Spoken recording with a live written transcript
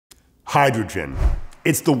Hydrogen.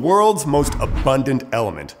 It's the world's most abundant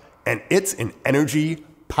element, and it's an energy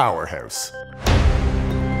powerhouse.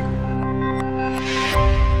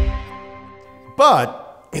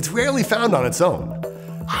 But it's rarely found on its own.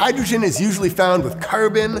 Hydrogen is usually found with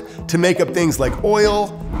carbon to make up things like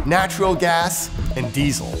oil, natural gas, and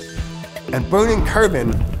diesel. And burning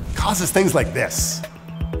carbon causes things like this.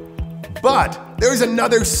 But there's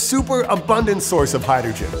another super abundant source of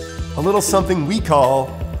hydrogen, a little something we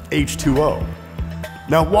call H2O.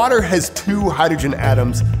 Now, water has 2 hydrogen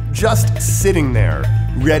atoms just sitting there,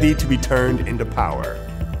 ready to be turned into power.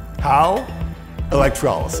 How?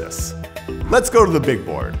 Electrolysis. Let's go to the big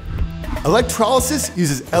board. Electrolysis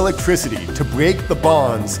uses electricity to break the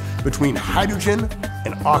bonds between hydrogen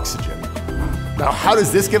and oxygen. Now, how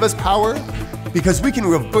does this give us power? Because we can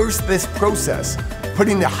reverse this process,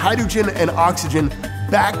 putting the hydrogen and oxygen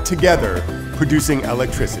back together, producing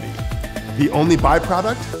electricity. The only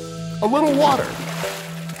byproduct? A little water.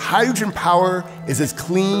 Hydrogen power is as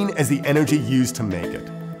clean as the energy used to make it.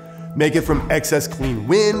 Make it from excess clean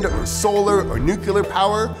wind or solar or nuclear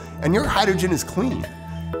power, and your hydrogen is clean.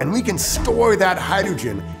 And we can store that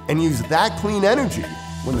hydrogen and use that clean energy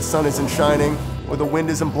when the sun isn't shining or the wind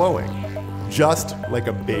isn't blowing, just like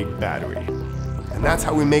a big battery. And that's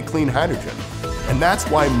how we make clean hydrogen. And that's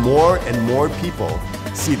why more and more people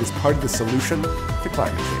see it as part of the solution to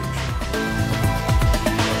climate change.